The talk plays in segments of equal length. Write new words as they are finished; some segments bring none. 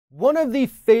One of the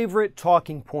favorite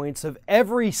talking points of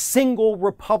every single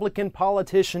Republican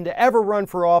politician to ever run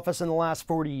for office in the last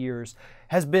 40 years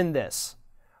has been this: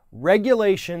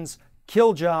 regulations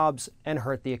kill jobs and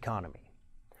hurt the economy.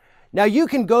 Now, you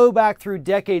can go back through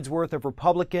decades worth of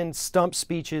Republican stump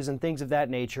speeches and things of that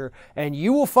nature, and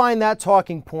you will find that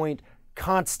talking point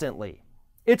constantly.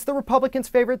 It's the Republicans'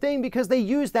 favorite thing because they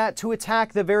use that to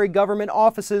attack the very government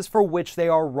offices for which they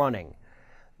are running.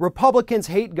 Republicans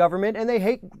hate government and they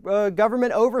hate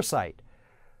government oversight.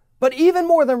 But even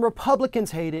more than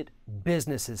Republicans hate it,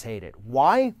 businesses hate it.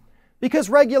 Why? Because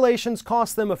regulations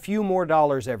cost them a few more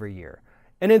dollars every year.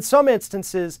 And in some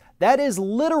instances, that is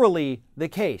literally the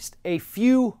case, a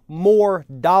few more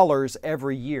dollars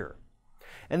every year.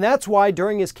 And that's why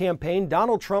during his campaign,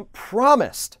 Donald Trump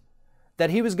promised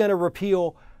that he was going to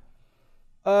repeal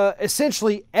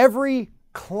essentially every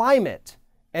climate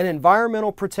and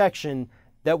environmental protection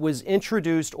that was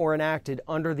introduced or enacted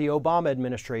under the Obama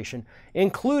administration,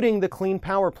 including the Clean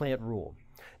Power Plant rule.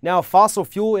 Now, fossil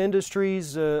fuel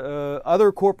industries,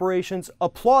 other corporations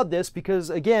applaud this because,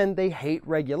 again, they hate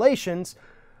regulations.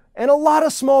 And a lot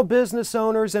of small business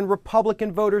owners and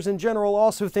Republican voters in general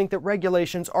also think that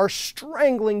regulations are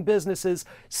strangling businesses,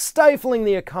 stifling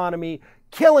the economy,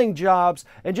 killing jobs,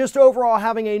 and just overall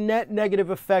having a net negative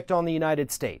effect on the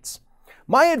United States.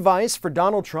 My advice for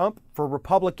Donald Trump, for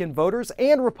Republican voters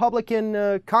and Republican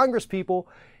congresspeople,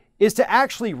 is to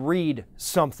actually read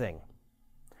something.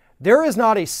 There is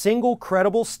not a single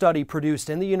credible study produced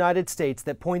in the United States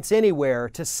that points anywhere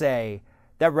to say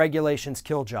that regulations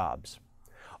kill jobs.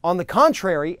 On the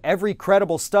contrary, every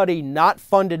credible study not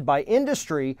funded by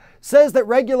industry says that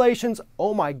regulations,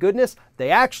 oh my goodness,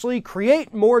 they actually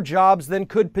create more jobs than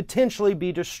could potentially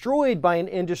be destroyed by an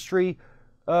industry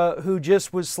who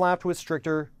just was slapped with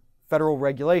stricter federal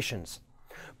regulations.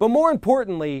 But more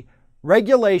importantly,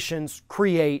 regulations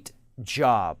create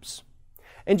jobs.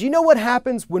 And do you know what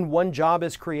happens when one job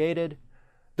is created?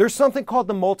 There's something called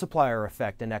the multiplier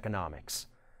effect in economics.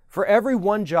 For every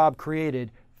one job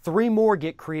created, 3 more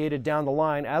get created down the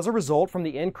line as a result from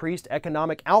the increased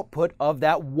economic output of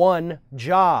that one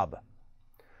job.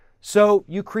 So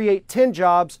you create 10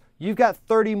 jobs, you've got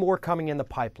 30 more coming in the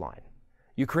pipeline.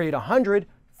 You create 100,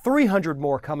 300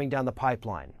 more coming down the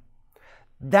pipeline.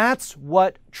 That's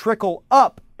what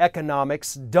trickle-up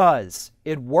economics does.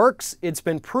 It works. It's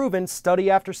been proven.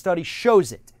 Study after study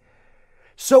shows it.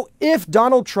 So if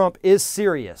Donald Trump is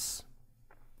serious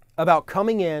about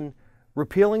coming in,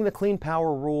 repealing the Clean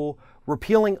Power Rule,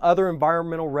 repealing other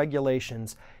environmental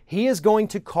regulations, he is going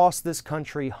to cost this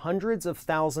country hundreds of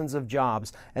thousands of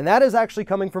jobs. And that is actually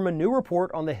coming from a new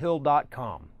report on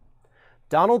thehill.com.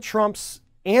 Donald Trump's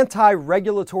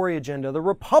anti-regulatory agenda, the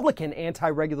Republican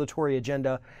anti-regulatory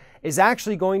agenda, is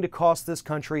actually going to cost this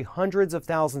country hundreds of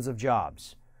thousands of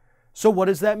jobs. So what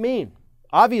does that mean?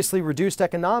 Obviously reduced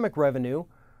economic revenue,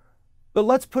 but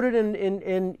let's put it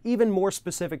in even more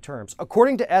specific terms.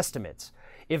 According to estimates,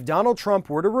 if Donald Trump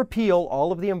were to repeal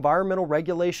all of the environmental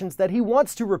regulations that he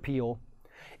wants to repeal,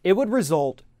 it would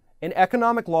result in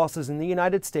economic losses in the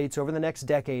United States over the next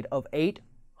decade of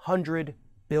 $800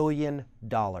 billion.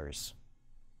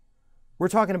 We're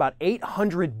talking about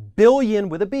 $800 billion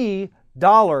with a B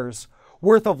dollars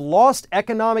worth of lost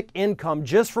economic income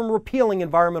just from repealing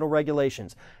environmental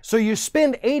regulations. So you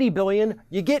spend $80 billion,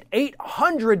 you get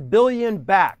 $800 billion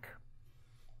back.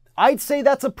 I'd say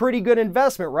that's a pretty good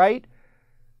investment, right?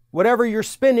 Whatever you're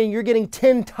spending, you're getting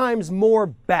 10 times more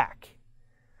back.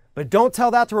 But don't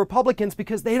tell that to Republicans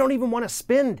because they don't even want to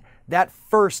spend that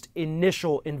first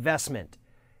initial investment,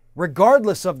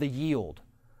 regardless of the yield.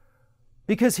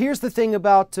 Because here's the thing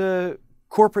about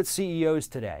corporate CEOs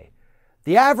today.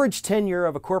 The average tenure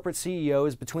of a corporate CEO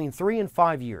is between 3 and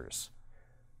 5 years.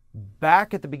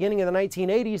 Back at the beginning of the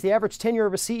 1980s, the average tenure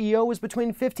of a CEO was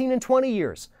between 15 and 20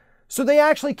 years. So they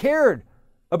actually cared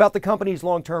about the company's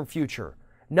long-term future,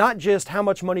 not just how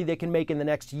much money they can make in the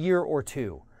next year or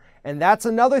two. And that's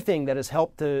another thing that has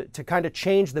helped to kind of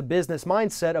change the business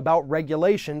mindset about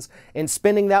regulations and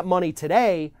spending that money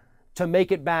today to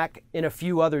make it back in a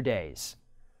few other days.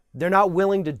 They're not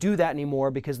willing to do that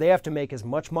anymore because they have to make as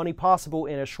much money possible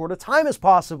in as short a time as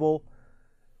possible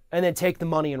and then take the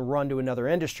money and run to another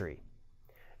industry.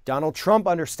 Donald Trump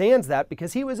understands that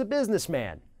because he was a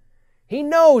businessman. He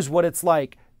knows what it's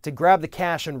like to grab the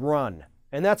cash and run,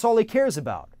 and that's all he cares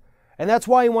about. And that's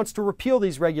why he wants to repeal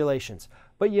these regulations.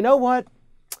 But you know what?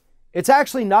 It's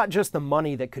actually not just the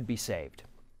money that could be saved.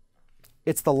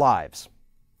 It's the lives.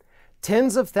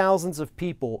 Tens of thousands of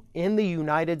people in the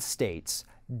United States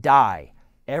die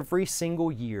every single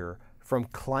year from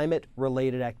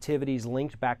climate-related activities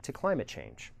linked back to climate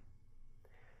change.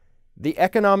 The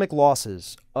economic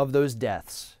losses of those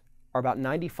deaths are about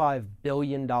 $95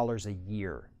 billion a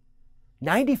year.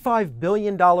 $95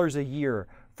 billion a year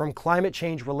from climate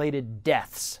change related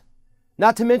deaths.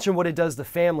 Not to mention what it does to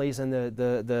families and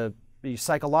the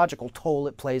psychological toll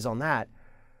it plays on that.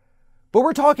 But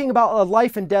we're talking about a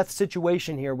life and death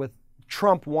situation here with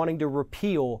Trump wanting to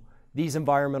repeal these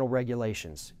environmental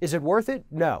regulations. Is it worth it?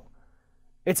 No.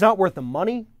 It's not worth the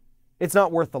money. It's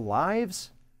not worth the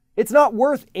lives. It's not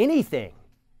worth anything.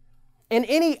 And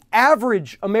any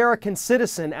average American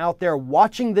citizen out there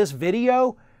watching this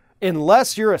video,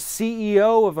 unless you're a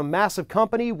CEO of a massive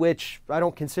company, which I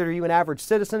don't consider you an average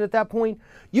citizen at that point,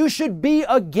 you should be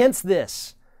against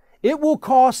this. It will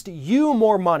cost you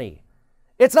more money.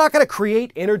 It's not going to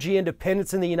create energy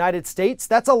independence in the United States.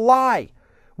 That's a lie.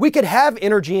 We could have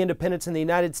energy independence in the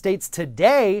United States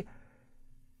today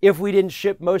if we didn't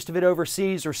ship most of it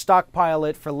overseas or stockpile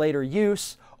it for later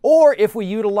use, or if we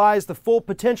utilize the full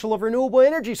potential of renewable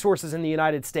energy sources in the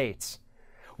United States.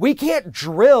 We can't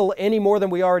drill any more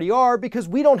than we already are because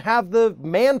we don't have the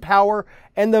manpower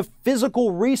and the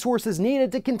physical resources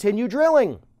needed to continue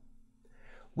drilling.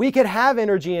 We could have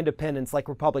energy independence like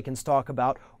Republicans talk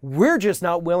about. We're just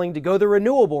not willing to go the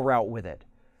renewable route with it.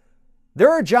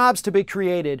 There are jobs to be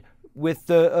created with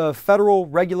the federal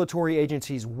regulatory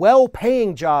agencies,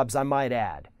 well-paying jobs, I might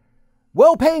add.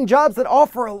 Well-paying jobs that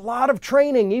offer a lot of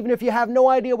training. Even if you have no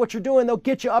idea what you're doing, they'll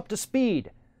get you up to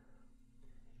speed.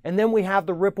 And then we have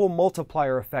the ripple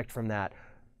multiplier effect from that.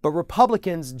 But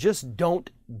Republicans just don't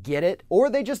get it, or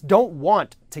they just don't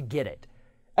want to get it.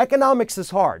 Economics is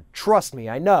hard. Trust me,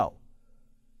 I know.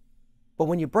 But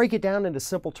when you break it down into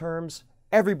simple terms,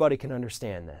 everybody can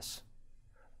understand this.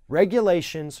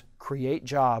 Regulations create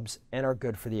jobs and are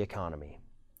good for the economy.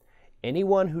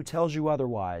 Anyone who tells you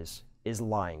otherwise is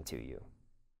lying to you.